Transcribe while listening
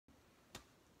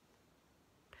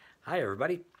Hi,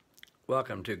 everybody.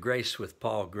 Welcome to Grace with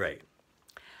Paul Gray.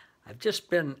 I've just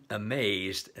been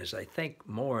amazed as I think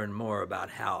more and more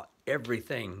about how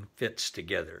everything fits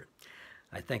together.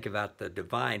 I think about the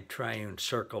divine triune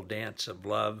circle dance of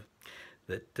love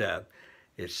that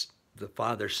is the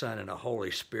Father, Son, and the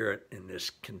Holy Spirit in this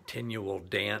continual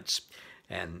dance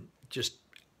and just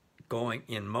going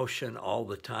in motion all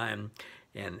the time.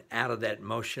 And out of that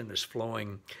motion is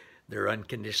flowing their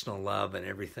unconditional love and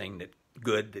everything that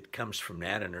good that comes from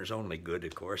that, and there's only good,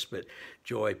 of course, but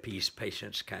joy, peace,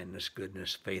 patience, kindness,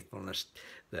 goodness, faithfulness,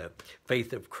 the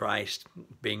faith of Christ,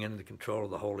 being under the control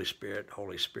of the Holy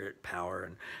Spirit power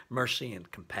and mercy and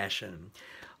compassion,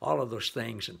 all of those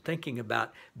things, and thinking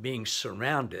about being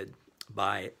surrounded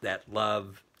by that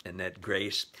love and that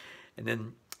grace, and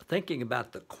then thinking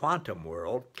about the quantum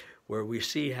world where we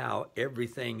see how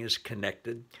everything is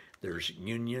connected. There's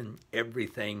union,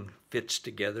 everything fits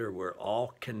together, we're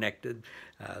all connected,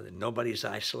 nobody's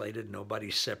isolated,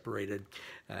 nobody's separated,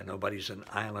 nobody's an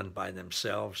island by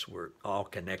themselves, we're all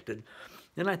connected.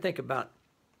 Then I think about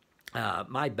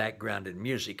my background in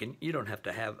music, and you don't have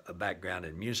to have a background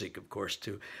in music, of course,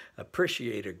 to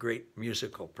appreciate a great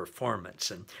musical performance.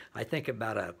 And I think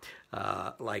about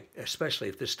like, especially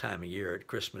at this time of year, at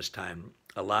Christmas time,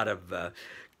 a lot of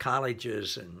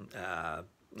colleges and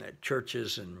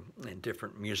churches and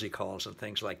different music halls and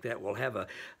things like that will have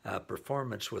a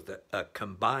performance with a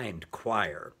combined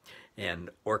choir and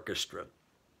orchestra,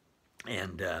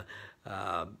 and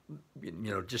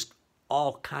just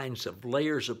all kinds of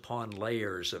layers upon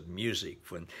layers of music,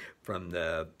 from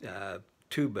the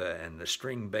tuba and the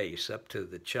string bass up to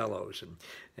the cellos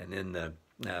and then the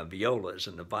violas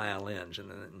and the violins,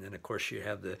 and then of course you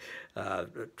have the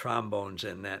trombones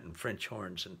in that, and French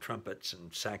horns and trumpets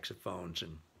and saxophones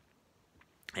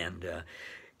and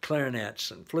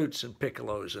clarinets and flutes and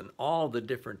piccolos and all the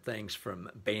different things from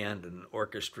band and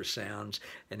orchestra sounds,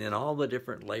 and then all the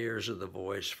different layers of the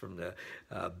voice from the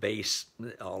bass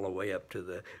all the way up to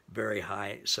the very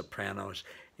high sopranos.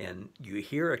 And you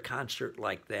hear a concert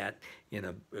like that in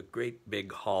a great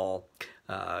big hall,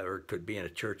 or it could be in a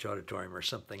church auditorium or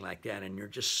something like that, and you're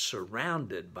just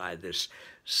surrounded by this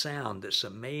sound, this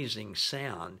amazing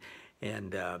sound.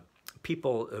 And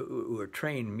people who are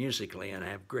trained musically and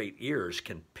have great ears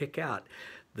can pick out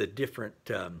the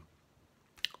different,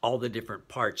 all the different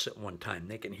parts at one time.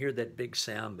 They can hear that big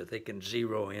sound, but they can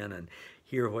zero in and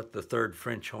hear what the third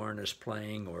French horn is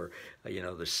playing, or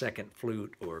the second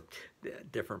flute, or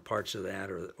different parts of that,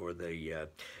 or the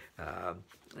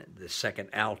second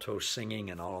alto singing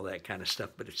and all of that kind of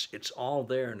stuff. But it's all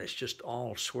there, and it's just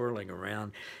all swirling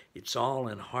around. It's all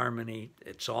in harmony.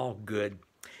 It's all good.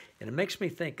 And it makes me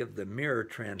think of the mirror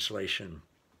translation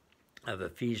of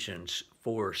Ephesians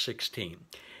 4:16,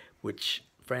 which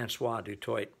Francois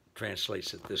Dutoit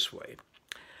translates it this way: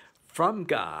 "From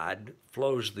God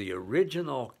flows the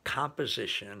original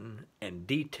composition and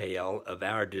detail of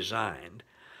our design,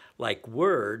 like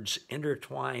words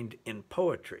intertwined in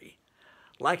poetry.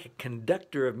 Like a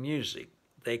conductor of music,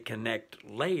 they connect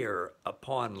layer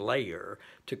upon layer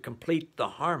to complete the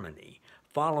harmony,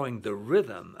 following the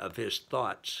rhythm of his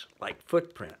thoughts like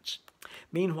footprints.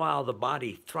 Meanwhile, the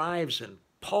body thrives and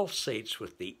pulsates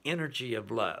with the energy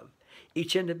of love.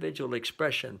 Each individual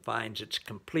expression finds its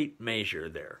complete measure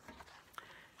there."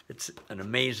 It's an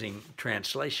amazing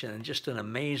translation and just an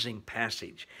amazing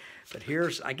passage. But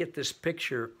I get this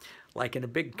picture like in a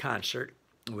big concert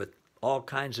with all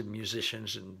kinds of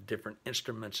musicians and different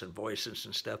instruments and voices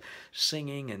and stuff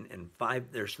singing, and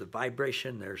there's the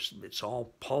vibration, it's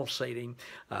all pulsating,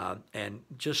 and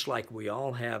just like we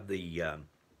all have the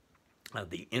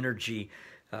energy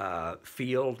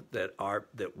field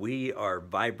that we are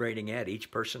vibrating at.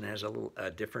 Each person has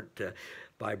a different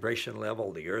vibration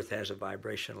level. The earth has a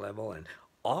vibration level, and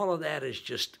all of that is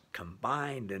just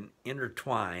combined and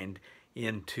intertwined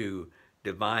into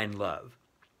divine love,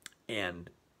 and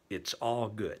it's all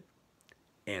good,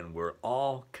 and we're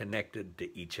all connected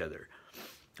to each other.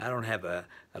 I don't have a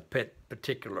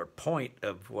particular point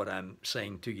of what I'm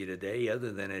saying to you today,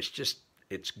 other than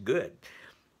it's good.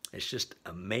 It's just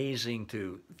amazing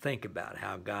to think about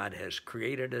how God has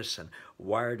created us and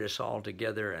wired us all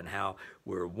together, and how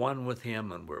we're one with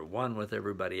Him and we're one with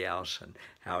everybody else, and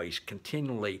how He's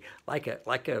continually, like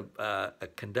a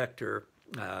conductor,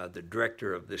 the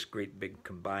director of this great big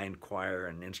combined choir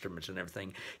and instruments and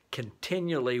everything,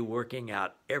 continually working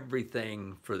out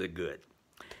everything for the good.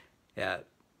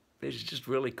 It's just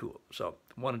really cool. So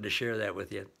I wanted to share that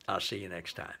with you. I'll see you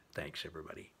next time. Thanks,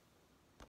 everybody.